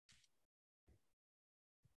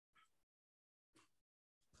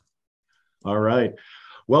All right.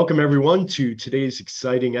 Welcome, everyone, to today's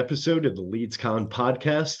exciting episode of the LeadsCon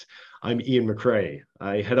podcast. I'm Ian McCrae.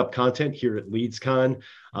 I head up content here at LeadsCon.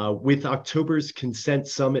 With October's Consent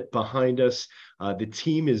Summit behind us, the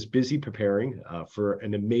team is busy preparing for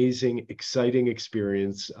an amazing, exciting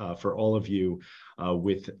experience for all of you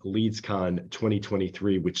with LeadsCon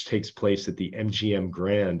 2023, which takes place at the MGM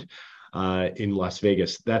Grand in Las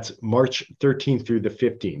Vegas. That's March 13th through the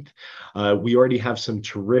 15th. We already have some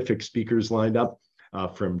terrific speakers lined up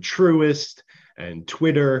from Truist and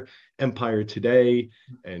Twitter, Empire Today,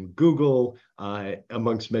 and Google,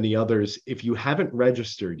 amongst many others. If you haven't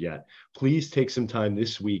registered yet, please take some time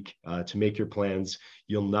this week to make your plans.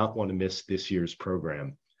 You'll not want to miss this year's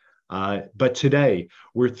program. But today,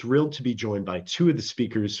 we're thrilled to be joined by two of the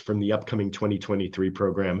speakers from the upcoming 2023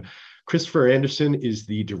 program. Christopher Anderson is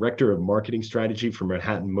the Director of Marketing Strategy for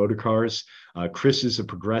Manhattan Motor Cars. Chris is a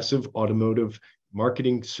progressive automotive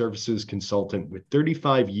marketing services consultant with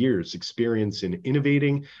 35 years experience in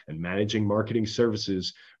innovating and managing marketing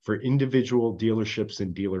services for individual dealerships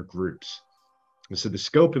and dealer groups. So the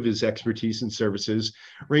scope of his expertise and services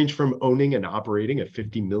range from owning and operating a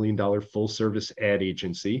 $50 million full-service ad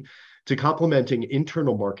agency to complementing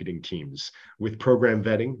internal marketing teams with program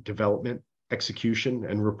vetting, development, execution,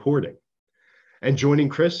 and reporting. And joining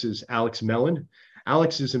Chris is Alex Mellon.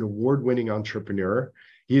 Alex is an award-winning entrepreneur.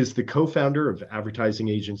 He is the co-founder of advertising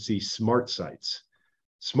agency Smart Sites.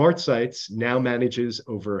 Smart Sites now manages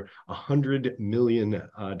over $100 million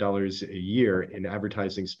a year in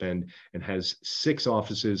advertising spend and has 6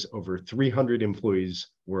 offices, over 300 employees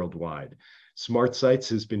worldwide. Smart Sites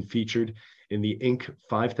has been featured in the Inc.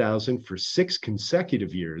 5000 for 6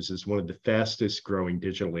 consecutive years as one of the fastest growing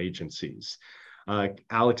digital agencies.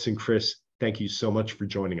 Alex and Chris, thank you so much for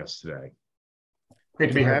joining us today. Great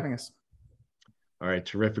to be here. Having us. All right,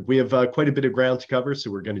 terrific. We have quite a bit of ground to cover,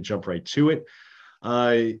 so we're going to jump right to it.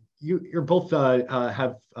 You're both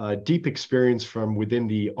have deep experience from within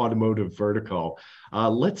the automotive vertical.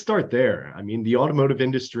 Let's start there. I mean, the automotive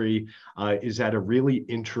industry is at a really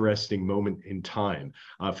interesting moment in time.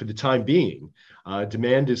 For the time being,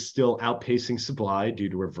 demand is still outpacing supply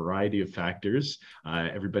due to a variety of factors.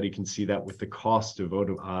 Everybody can see that with the cost of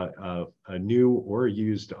a new or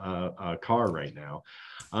used car right now.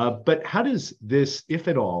 But how does this, if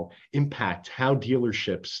at all, impact how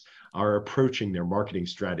dealerships are approaching their marketing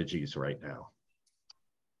strategies right now?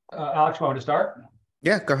 Alex, you want me to start?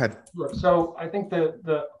 Yeah, go ahead. So I think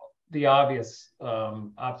the obvious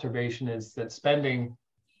observation is that spending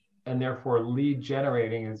and therefore lead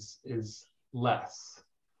generating is less.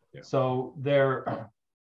 Yeah. So they're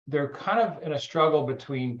kind of in a struggle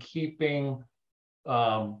between keeping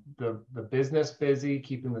the business busy,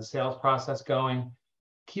 keeping the sales process going,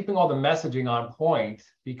 keeping all the messaging on point,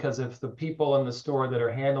 because if the people in the store that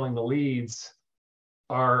are handling the leads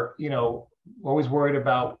are, always worried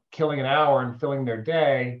about killing an hour and filling their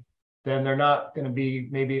day, then they're not going to be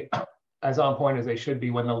maybe as on point as they should be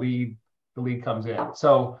when the lead comes in.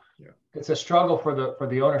 So yeah, it's a struggle for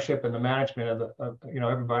the ownership and the management of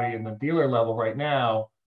everybody in the dealer level right now,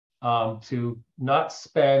 to not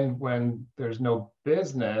spend when there's no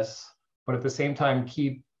business, but at the same time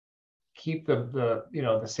keep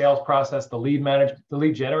the sales process, the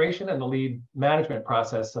lead generation and the lead management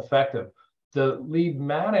process effective. The lead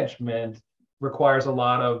management requires a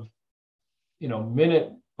lot of,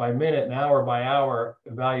 minute by minute and hour by hour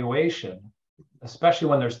evaluation, especially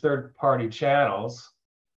when there's third-party channels.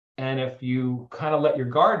 And if you kind of let your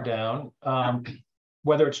guard down,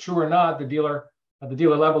 whether it's true or not, the dealer at the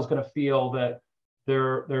dealer level is going to feel that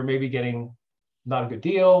they're maybe getting not a good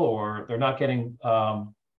deal, or they're not getting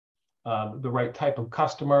the right type of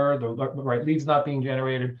customer, the right leads not being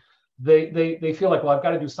generated. They feel like, well, I've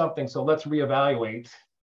got to do something, so let's reevaluate.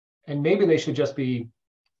 And maybe they should just be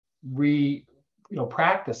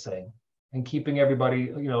practicing and keeping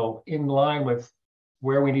everybody, in line with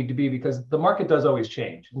where we need to be, because the market does always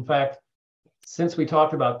change. In fact, since we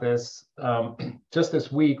talked about this, just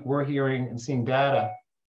this week, we're hearing and seeing data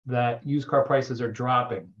that used car prices are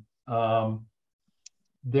dropping.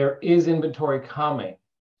 There is inventory coming.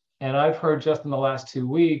 And I've heard just in the last 2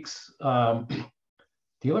 weeks,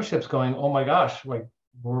 dealerships going, "Oh my gosh, like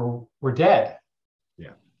we're dead."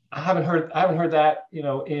 Yeah, I haven't heard that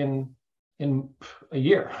in a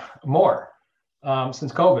year more,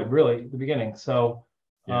 since COVID, really the beginning. So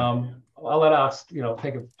I'll let Alex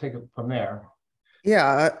take it from there.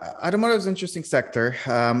 Yeah, automotive is an interesting sector.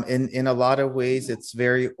 In a lot of ways, it's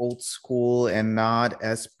very old school and not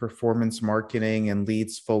as performance marketing and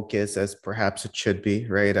leads focused as perhaps it should be,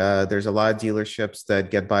 right? There's a lot of dealerships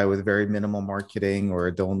that get by with very minimal marketing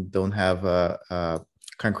or don't have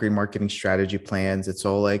concrete marketing strategy plans. It's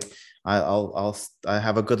all like, I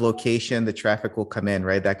have a good location, the traffic will come in,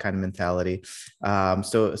 right? That kind of mentality.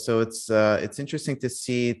 So it's interesting to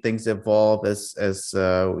see things evolve as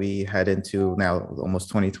we head into now almost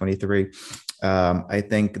 2023. I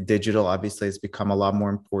think digital obviously has become a lot more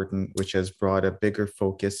important, which has brought a bigger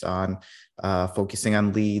focus on focusing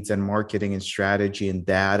on leads and marketing and strategy and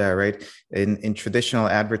data, right? In traditional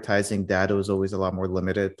advertising, data was always a lot more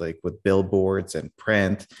limited, like with billboards and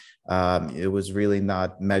print. It was really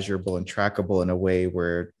not measurable and trackable in a way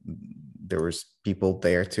where there was people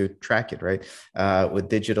there to track it, right? With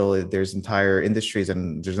digital, there's entire industries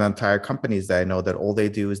and there's entire companies that I know that all they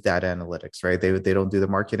do is data analytics, right? They don't do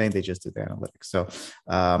the marketing, they just do the analytics. So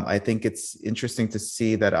I think it's interesting to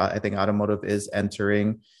see that I think automotive is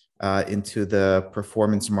entering into the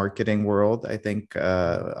performance marketing world. I think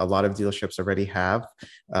a lot of dealerships already have.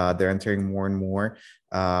 They're entering more and more.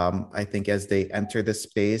 I think as they enter the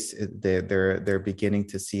space, they're beginning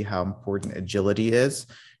to see how important agility is,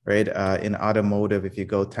 right? In automotive, if you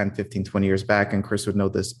go 10, 15, 20 years back, and Chris would know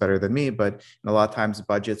this better than me, but a lot of times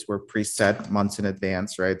budgets were preset months in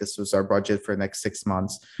advance, right? This was our budget for the next 6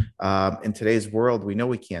 months. In today's world, we know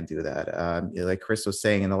we can't do that. Like Chris was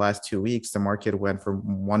saying, in the last 2 weeks, the market went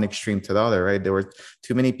from one extreme to the other, right? There were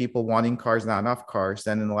too many people wanting cars, not enough cars.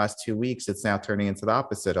 Then in the last 2 weeks, it's now turning into the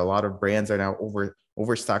opposite. A lot of brands are now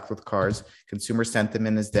overstocked with cars. Consumer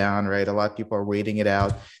sentiment is down, right? A lot of people are waiting it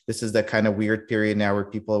out. This is that kind of weird period now where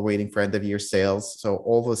people are waiting for end of year sales. So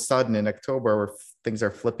all of a sudden in October, where things are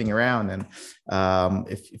flipping around, and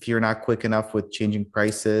if you're not quick enough with changing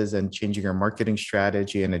prices and changing your marketing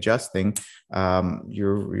strategy and adjusting,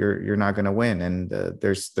 you're not going to win. And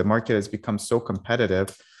the market has become so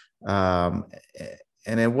competitive. And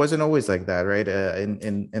it wasn't always like that, right?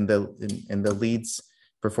 In the leads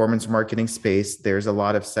performance marketing space, there's a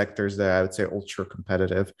lot of sectors that I would say ultra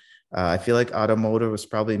competitive. I feel like automotive was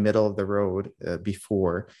probably middle of the road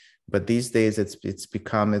before, but these days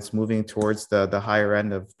it's moving towards the higher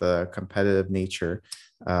end of the competitive nature,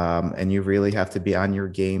 and you really have to be on your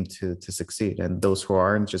game to succeed. And those who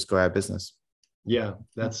aren't just go out of business. Yeah,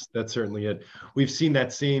 that's certainly it. We've seen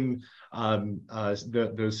that same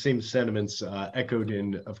those same sentiments echoed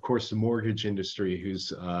in, of course, the mortgage industry,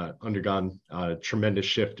 who's undergone a tremendous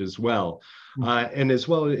shift as well, and as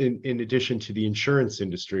well in addition to the insurance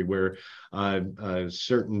industry, where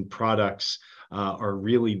certain products are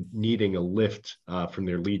really needing a lift from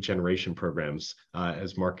their lead generation programs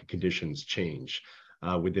as market conditions change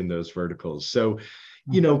within those verticals. So,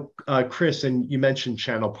 Chris, and you mentioned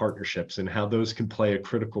channel partnerships and how those can play a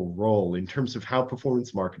critical role in terms of how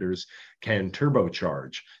performance marketers can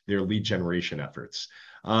turbocharge their lead generation efforts.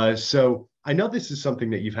 So I know this is something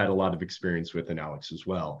that you've had a lot of experience with, and Alex as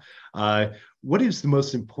well. What is the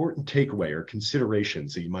most important takeaway or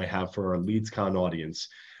considerations that you might have for our LeadsCon audience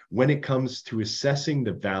when it comes to assessing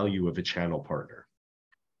the value of a channel partner?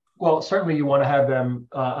 Well, certainly you want to have them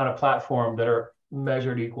on a platform that are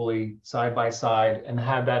measured equally side by side and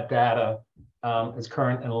have that data as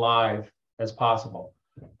current and live as possible.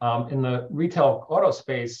 In the retail auto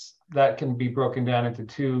space, that can be broken down into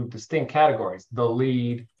two distinct categories: the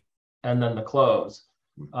lead and then the close.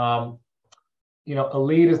 A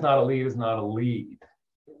lead is not a lead is not a lead.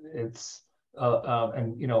 It's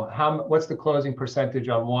what's the closing percentage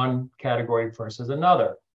on one category versus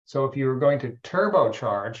another? So if you're going to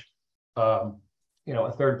turbocharge a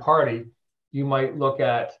third party, you might look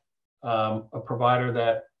at a provider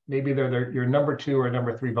that maybe they're your number 2 or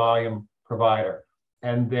number 3 volume provider,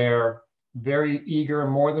 and they're very eager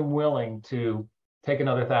and more than willing to take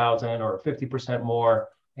another 1,000 or 50% more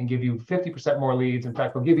and give you 50% more leads. In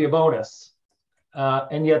fact, they'll give you a bonus,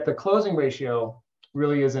 and yet the closing ratio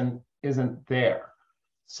really isn't there.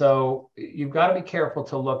 So you've got to be careful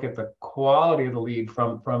to look at the quality of the lead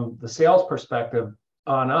from the sales perspective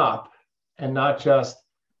on up, and not just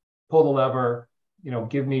pull the lever,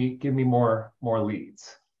 give me more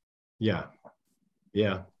leads. Yeah,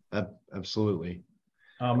 absolutely.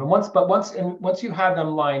 And once you have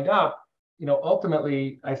them lined up,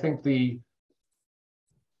 ultimately, I think the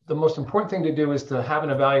most important thing to do is to have an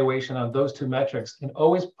evaluation on those two metrics, and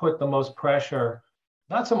always put the most pressure,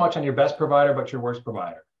 not so much on your best provider, but your worst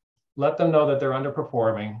provider. Let them know that they're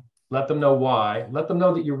underperforming. Let them know why. Let them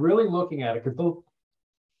know that you're really looking at it, because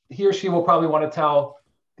he or she will probably want to tell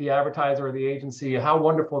the advertiser or the agency how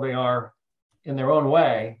wonderful they are in their own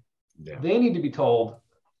way. Yeah. They need to be told,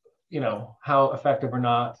 how effective or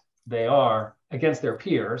not they are against their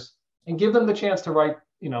peers, and give them the chance to write,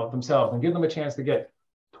 themselves, and give them a chance to get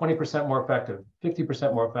 20% more effective,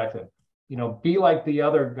 50% more effective. Be like the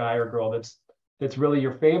other guy or girl that's really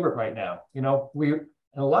your favorite right now.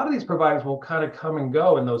 And a lot of these providers will kind of come and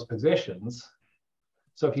go in those positions.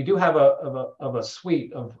 So if you do have a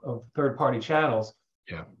suite of third-party channels,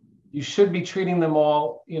 Yeah. you should be treating them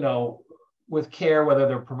all, with care, whether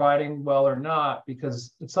they're providing well or not,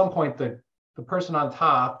 because at some point the person on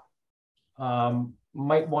top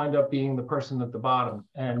might wind up being the person at the bottom.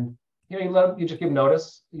 And you just give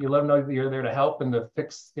notice. You let them know that you're there to help and to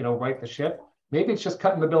fix, right the ship. Maybe it's just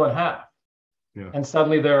cutting the bill in half. Yeah. And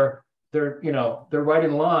suddenly they're right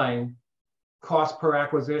in line, cost per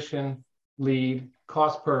acquisition lead,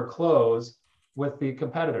 cost per close with the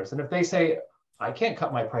competitors. And if they say, I can't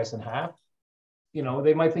cut my price in half,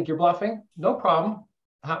 they might think you're bluffing. No problem.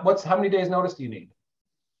 How many days notice do you need?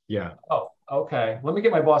 Yeah. Oh, okay. Let me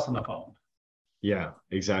get my boss on the phone. Yeah,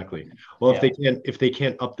 exactly. Well, if they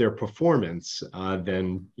can't up their performance,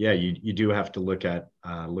 then you do have to look at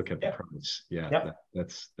the price. Yeah, yep.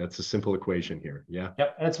 That's a simple equation here. Yeah.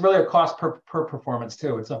 Yep, and it's really a cost per performance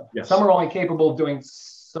too. It's some are only capable of doing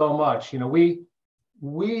so much. We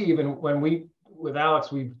even when with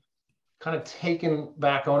Alex, we've kind of taken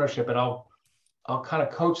back ownership, and I'll kind of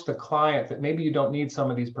coach the client that maybe you don't need some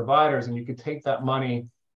of these providers, and you could take that money.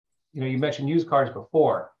 You mentioned used cars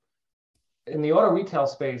before. In the auto retail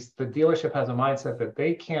space, the dealership has a mindset that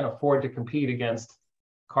they can't afford to compete against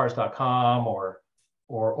Cars.com or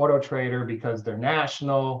Auto Trader because they're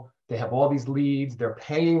national. They have all these leads. They're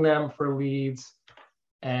paying them for leads.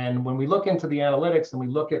 And when we look into the analytics and we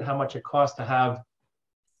look at how much it costs to have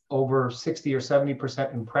over 60 or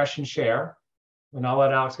 70% impression share, and I'll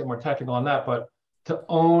let Alex get more technical on that, but to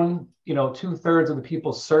own, 2/3 of the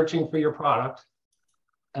people searching for your product,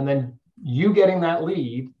 and then you getting that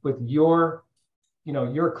lead with your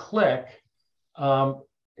click,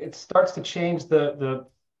 it starts to change the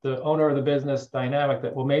owner of the business dynamic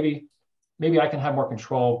that, well, maybe I can have more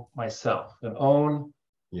control myself and own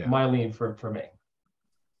my lead for me.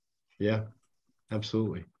 Yeah,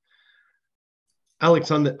 absolutely. Alex,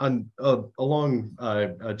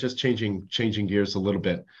 just changing gears a little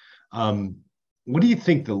bit. What do you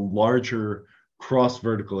think the larger cross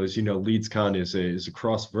vertical is? LeadsCon is a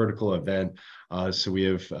cross vertical event. So we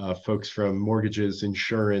have folks from mortgages,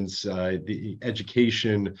 insurance, the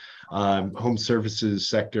education, home services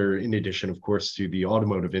sector, in addition, of course, to the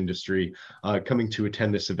automotive industry, coming to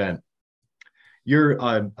attend this event.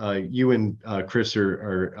 You and Chris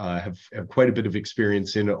have quite a bit of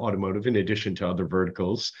experience in automotive, in addition to other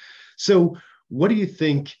verticals. So, what do you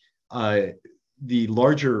think the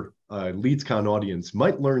larger LeadsCon audience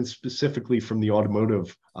might learn specifically from the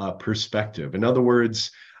automotive perspective? In other words,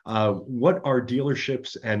 what are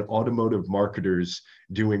dealerships and automotive marketers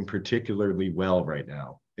doing particularly well right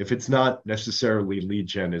now? If it's not necessarily lead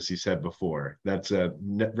gen, as you said before, that's a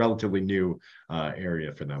relatively new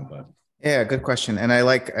area for them. But yeah, good question. And I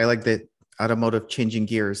like the automotive changing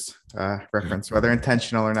gears reference, whether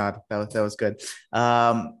intentional or not. That was good.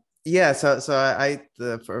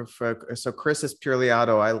 So Chris is purely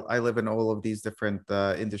auto. I live in all of these different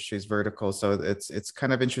industries verticals, so it's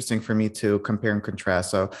kind of interesting for me to compare and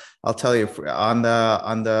contrast. So I'll tell you, on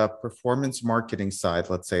the performance marketing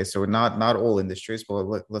side, let's say, so not all industries, but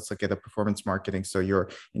let's look at the performance marketing. So your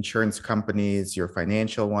insurance companies, your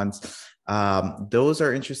financial ones. Those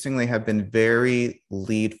are interestingly have been very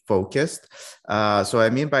lead focused. So what I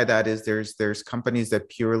mean by that is there's companies that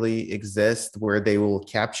purely exist where they will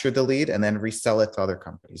capture the lead and then resell it to other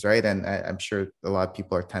companies, right? And I'm sure a lot of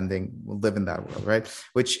people live in that world, right?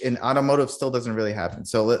 Which in automotive still doesn't really happen.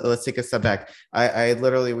 So let's take a step back.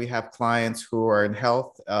 We have clients who are in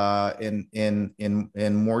health,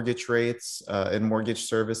 in mortgage rates, in mortgage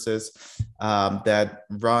services, that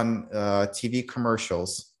run TV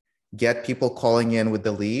commercials, get people calling in with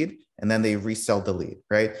the lead, and then they resell the lead,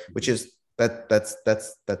 right? Which is that's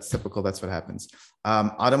typical. That's what happens.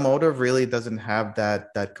 Automotive really doesn't have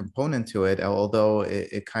that component to it, although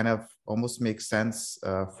it kind of almost makes sense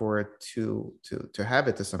for it to have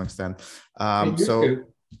it to some extent. There's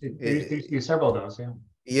several of those,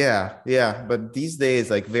 Yeah. But these days,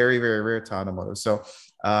 like very, very rare to automotive. So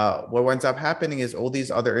what ends up happening is all these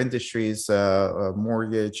other industries,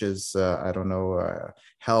 mortgages,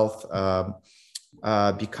 health,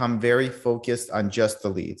 become very focused on just the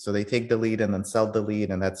lead. So they take the lead and then sell the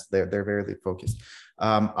lead, and they're very lead focused.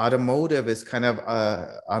 Automotive is kind of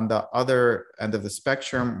on the other end of the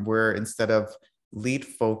spectrum, where instead of lead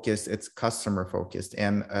focused, it's customer focused.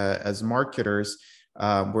 And as marketers,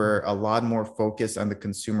 we're a lot more focused on the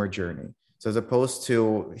consumer journey. So as opposed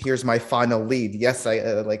to, here's my final lead. Yes, I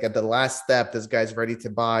like at the last step, this guy's ready to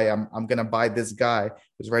buy. I'm going to buy this guy.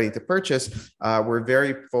 who's ready to purchase, we're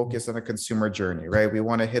very focused on a consumer journey, right? We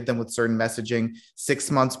want to hit them with certain messaging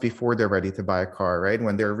 6 months before they're ready to buy a car, right?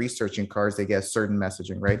 When they're researching cars, they get certain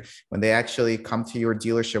messaging, right? When they actually come to your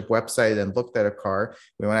dealership website and looked at a car,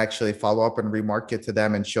 we want to actually follow up and remarket to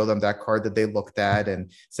them and show them that car that they looked at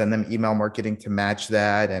and send them email marketing to match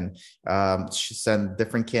that, and send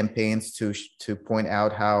different campaigns to point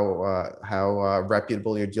out how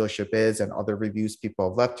reputable your dealership is and other reviews people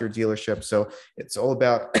have left your dealership. So it's all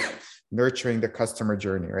about nurturing the customer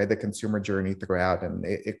journey, right? The consumer journey throughout, and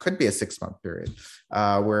it could be a 6-month period,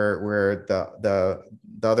 where the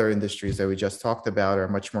other industries that we just talked about are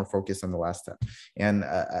much more focused on the last step. And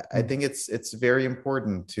I think it's very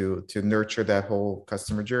important to nurture that whole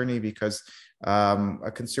customer journey, because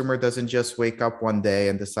a consumer doesn't just wake up one day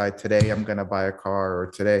and decide today I'm going to buy a car,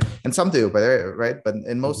 or today, and some do, but right. But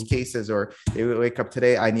in most cases, or they wake up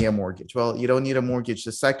today, I need a mortgage. Well, you don't need a mortgage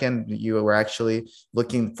the second you were actually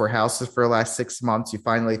looking for houses for the last 6 months. You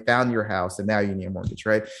finally found your house, and now you need a mortgage,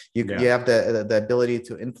 right? You have the ability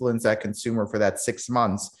to influence that consumer for that 6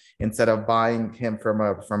 months, instead of buying him from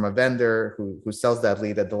a vendor who sells that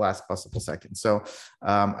lead at the last possible second. So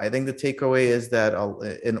I think the takeaway is that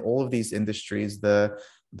in all of these industries,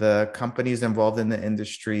 the companies involved in the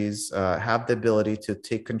industries have the ability to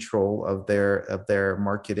take control of their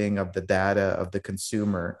marketing, of the data, of the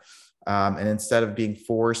consumer. And instead of being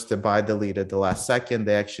forced to buy the lead at the last second,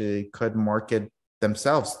 they actually could market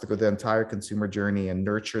themselves through the entire consumer journey and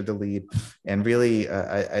nurture the lead. And really,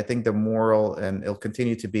 I think the moral, and it'll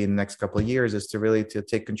continue to be in the next couple of years, is to really to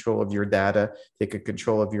take control of your data, take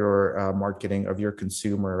control of your marketing, of your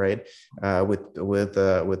consumer, right? With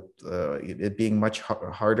it being much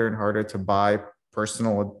harder and harder to buy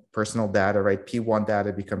personal data, right? P1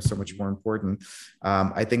 data becomes so much more important.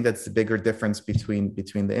 I think that's the bigger difference between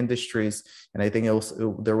the industries, and I think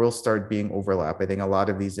there will start being overlap. I think a lot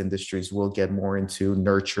of these industries will get more into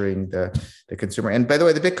nurturing the consumer. And by the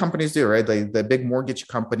way, the big companies do, right? Like the big mortgage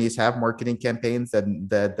companies have marketing campaigns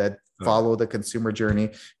that follow the consumer journey,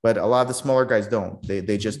 but a lot of the smaller guys don't.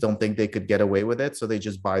 They just don't think they could get away with it, so they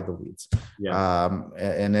just buy the leads.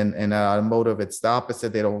 And in automotive, it's the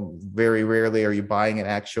opposite. They don't. Very rarely are you buying an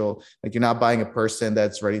actual, like, you're not buying a person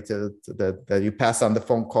that's ready that you pass on the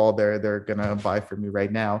phone call. They're gonna buy from you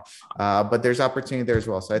right now. But there's opportunity there as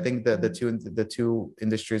well. So I think that the two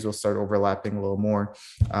industries will start overlapping a little more,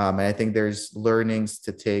 and I think there's learnings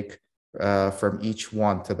to take from each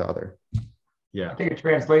one to the other. I think a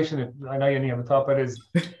translation, I know you didn't have a thought, but is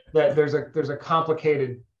that there's a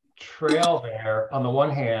complicated trail there on the one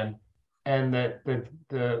hand, and that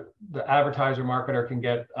the advertiser marketer can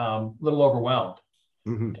get a little overwhelmed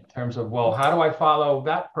in terms of, well, how do I follow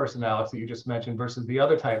that person, Alex, that you just mentioned, versus the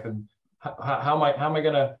other type, and how am I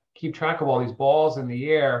going to keep track of all these balls in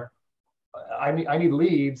the air? I need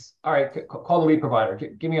leads. All right, call the lead provider.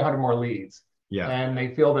 Give me 100 more leads. And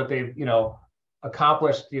they feel that they've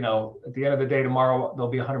accomplished, at the end of the day tomorrow there'll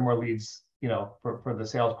be 100 more leads, for the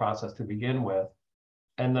sales process to begin with.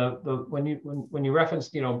 And when you reference,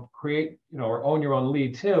 create, or own your own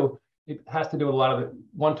lead too, it has to do with a lot of the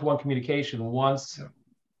one-to-one communication. Once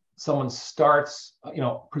someone starts,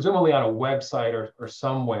 presumably on a website or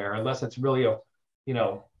somewhere, unless it's really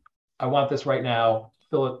I want this right now,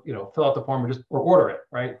 fill out the form or order it,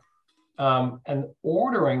 right? And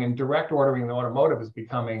ordering and direct ordering in the automotive is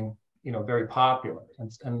becoming, very popular.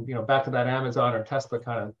 And back to that Amazon or Tesla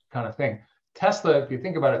kind of thing. Tesla, if you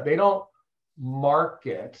think about it, they don't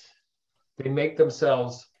market. They make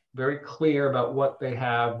themselves very clear about what they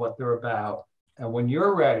have, what they're about. And when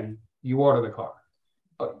you're ready, you order the car.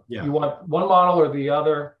 You want one model or the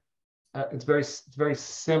other. It's very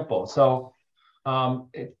simple. So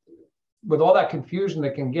with all that confusion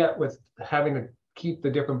that can get with having to keep the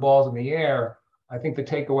different balls in the air, I think the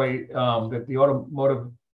takeaway that the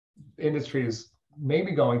automotive industry is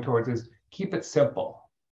maybe going towards is keep it simple,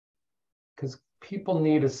 because people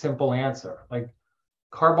need a simple answer. Like,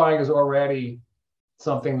 car buying is already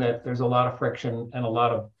something that there's a lot of friction and a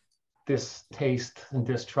lot of distaste and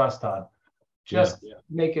distrust on. Just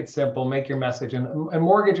make it simple, make your message. And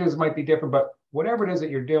mortgages might be different, but whatever it is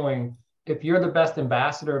that you're doing, if you're the best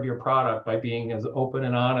ambassador of your product by being as open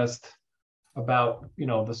and honest about,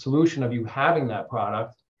 the solution of you having that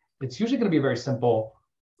product, it's usually going to be a very simple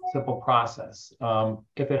process.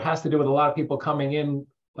 If it has to do with a lot of people coming in,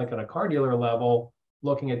 like on a car dealer level,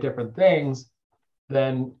 looking at different things,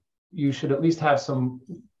 then you should at least have some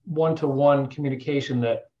one-to-one communication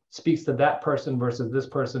that speaks to that person versus this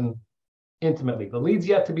person intimately. The lead's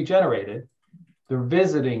yet to be generated. They're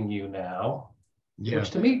visiting you now,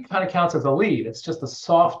 which to me kind of counts as a lead. It's just a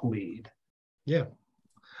soft lead.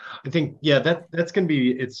 I think, yeah, that's going to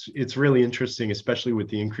be, it's really interesting, especially with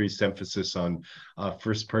the increased emphasis on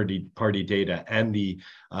first party data and the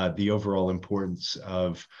overall importance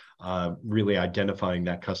of really identifying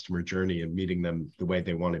that customer journey and meeting them the way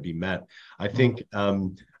they want to be met. I think you're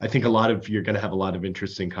going to have a lot of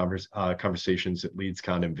interesting conversations at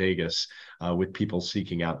LeadsCon in Vegas with people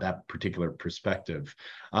seeking out that particular perspective.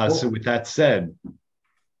 So with that said,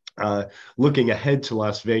 looking ahead to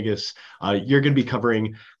Las Vegas, you're going to be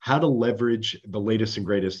covering how to leverage the latest and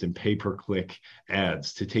greatest in pay-per-click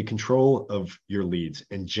ads to take control of your leads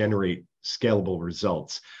and generate scalable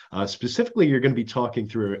results. Specifically, you're going to be talking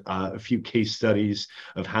through a few case studies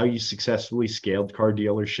of how you successfully scaled car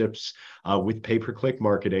dealerships with pay-per-click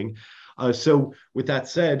marketing. So with that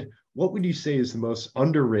said, what would you say is the most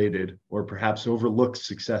underrated or perhaps overlooked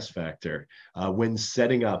success factor when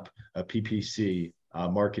setting up a PPC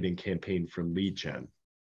marketing campaign for lead gen?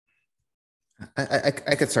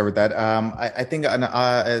 I could start with that. I think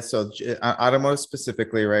automotive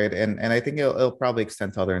specifically, right? And I think it'll probably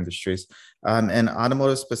extend to other industries. And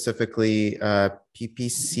automotive specifically,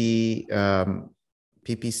 PPC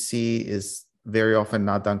is very often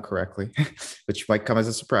not done correctly, which might come as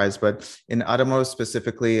a surprise. But in automotive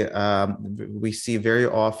specifically, we see very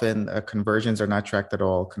often conversions are not tracked at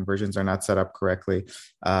all. Conversions are not set up correctly.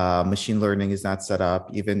 Machine learning is not set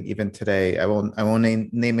up. Even today, I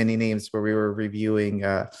won't name any names, but we were reviewing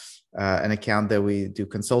an account that we do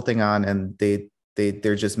consulting on, and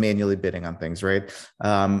they're just manually bidding on things, right?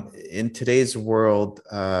 In today's world,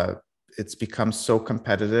 it's become so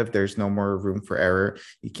competitive. There's no more room for error.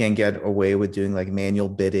 You can't get away with doing like manual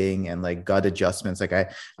bidding and like gut adjustments. Like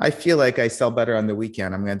I feel like I sell better on the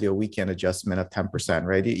weekend. I'm going to do a weekend adjustment of 10%,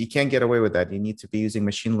 right? You can't get away with that. You need to be using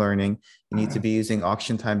machine learning. You need to be using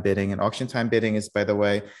auction time bidding. And auction time bidding is, by the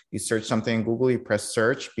way, you search something in Google, you press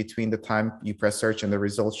search. Between the time you press search and the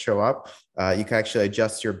results show up, you can actually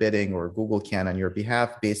adjust your bidding, or Google can on your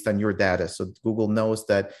behalf based on your data. So Google knows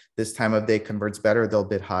that this time of day converts better, they'll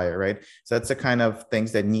bid higher, right? So that's the kind of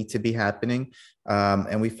things that need to be happening.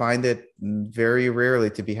 And we find it very rarely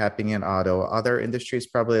to be happening in auto. Other industries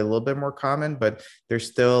probably a little bit more common, but there's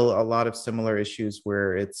still a lot of similar issues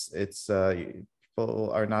where it's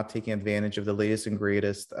people are not taking advantage of the latest and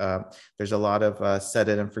greatest. There's a lot of set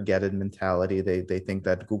it and forget it mentality. They think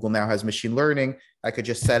that Google now has machine learning. I could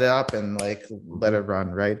just set it up and like let it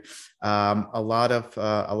run, right? A lot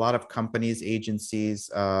of companies, agencies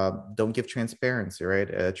don't give transparency,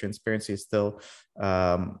 right? Transparency is still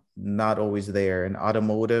not always there. In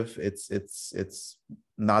automotive, it's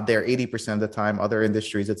not there 80% of the time. Other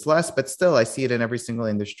industries, it's less, but still, I see it in every single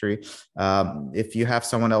industry. If you have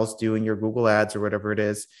someone else doing your Google ads or whatever it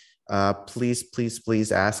is,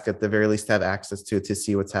 please ask, at the very least, have access to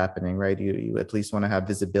see what's happening, right? You at least want to have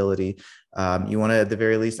visibility. You want to, at the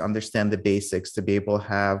very least, understand the basics to be able to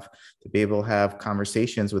have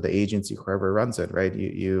conversations with the agency, whoever runs it, right?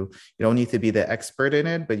 You don't need to be the expert in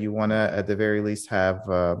it, but you want to, at the very least,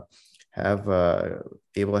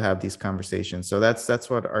 be able to have these conversations. So that's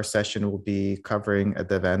what our session will be covering at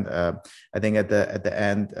the event. I think at the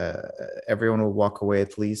end, everyone will walk away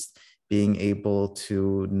at least being able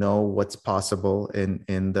to know what's possible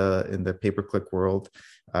in the pay-per-click world,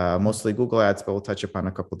 mostly Google ads, but we'll touch upon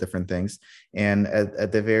a couple different things. And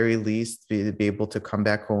at the very least, be able to come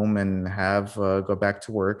back home and go back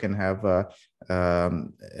to work and have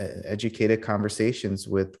educated conversations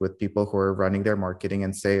with people who are running their marketing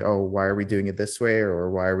and say, oh, why are we doing it this way?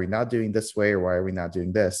 Or why are we not doing this way? Or why are we not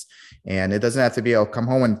doing this? And it doesn't have to be, oh, come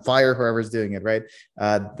home and fire whoever's doing it, right?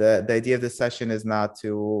 The idea of this session is not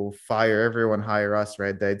to fire everyone, hire us,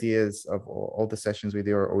 right? The idea is of all the sessions we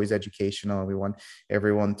do are always educational, and we want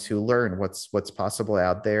everyone to learn what's possible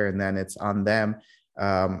out there. And then it's on them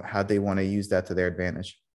how they want to use that to their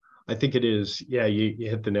advantage. I think it is. Yeah, you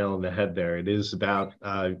hit the nail on the head there. It is about,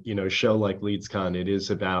 show like LeadsCon. It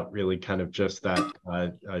is about really kind of just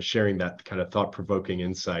that, sharing that kind of thought-provoking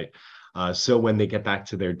insight. So when they get back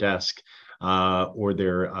to their desk or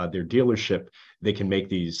their dealership, they can make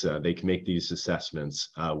these assessments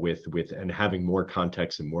with and having more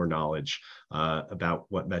context and more knowledge about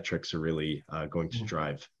what metrics are really going to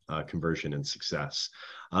drive conversion and success.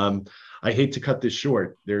 I hate to cut this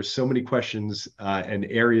short. There's so many questions and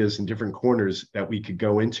areas and different corners that we could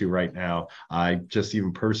go into right now. I just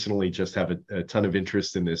even personally just have a ton of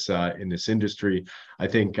interest in this industry. I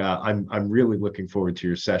think I'm really looking forward to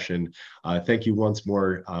your session. Thank you once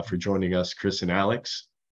more for joining us, Chris and Alex.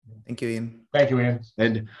 Thank you, Ian. Thank you, Ian.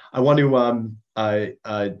 And I want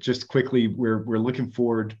to just quickly, we're looking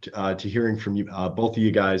forward to hearing from you, both of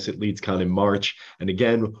you guys, at LeadsCon in March. And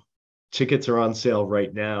again, Tickets are on sale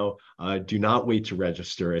right now. Do not wait to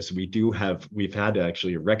register, as we've had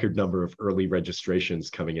actually a record number of early registrations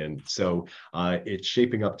coming in. So it's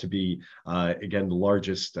shaping up to be, again, the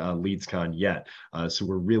largest LeadsCon yet. So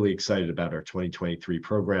we're really excited about our 2023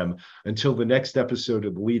 program. Until the next episode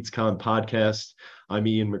of the LeadsCon podcast, I'm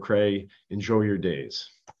Ian McCray. Enjoy your days.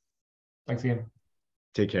 Thanks, Ian.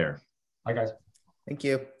 Take care. Bye, guys. Thank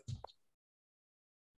you.